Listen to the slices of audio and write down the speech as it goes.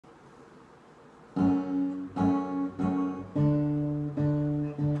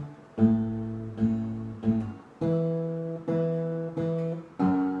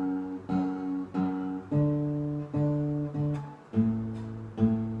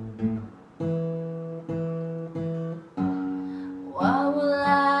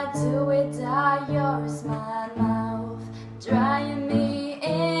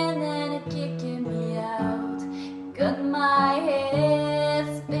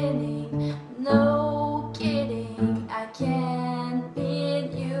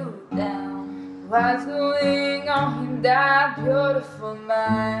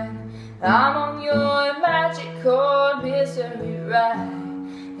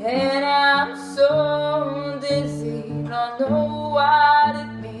and I'm so dizzy, don't know what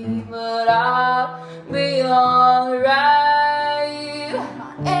it means, but I'll be alright.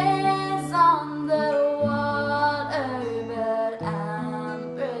 My head's on the water, but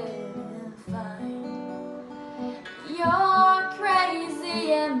I'm breathing fine. You're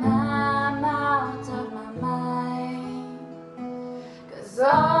crazy and I'm out of my mind, 'cause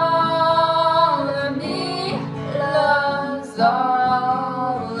all of me loves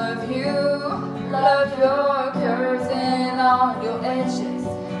all of you. Love your curves and all your edges,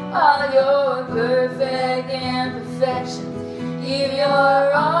 all your perfect imperfections. Give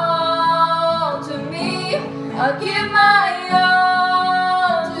your all to me, I'll give my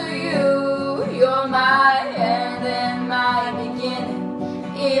all to you. You're my end and my beginning.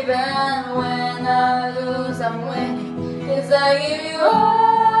 Even when I lose, I'm winning, 'cause I give you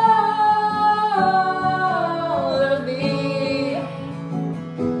all of me,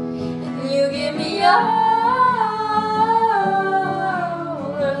 and you give me all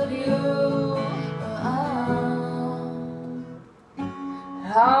of you.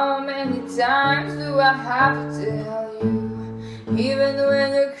 How many times do I have to tell you? Even when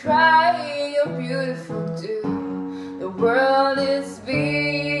you're crying, you're beautiful too. The world is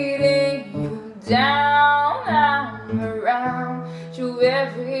beating you down. I'm around through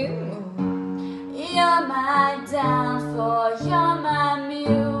every move. You're my downfall, you're my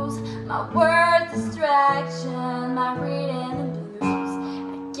muse, my word distraction, my reading the blues.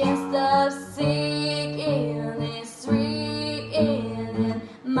 I can't stop seeking this reading in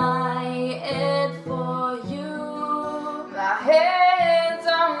my head for you. My head's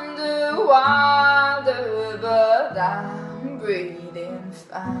underwater, but I'm breathing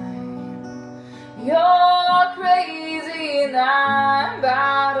fine. You're crazy and I'm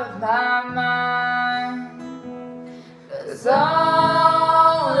out of my mind, 'cause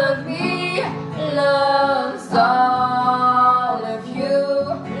all of me loves all of you.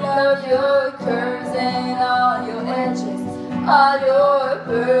 Love your curves and all your edges, all your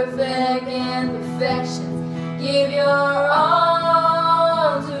perfect imperfections. Give your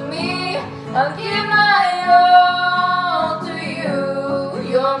all to me, I'll give my all to you.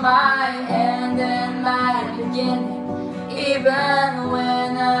 You're my end and my beginning. Even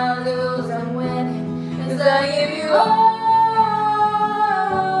when I lose, I'm winning, 'cause I give you all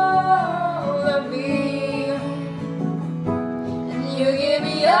of me, and you give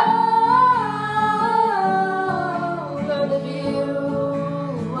me all of you.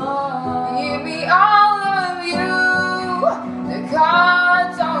 Give me all of you. The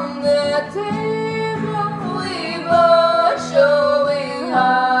cards on the table, we both showing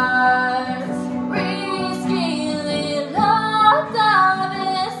hearts, risking it all of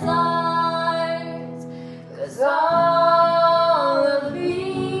his hearts. 'Cause all of me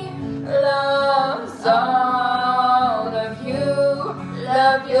loves all of you.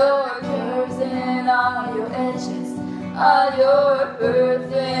 Love your curves and all your edges, all your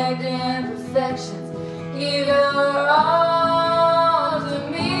perfect imperfections. Give your all to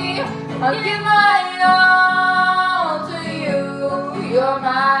me, I'll give my all to you. You're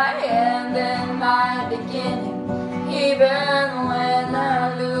my end and my beginning. Even when I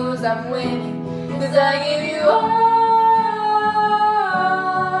lose, I'm winning, 'cause I give you all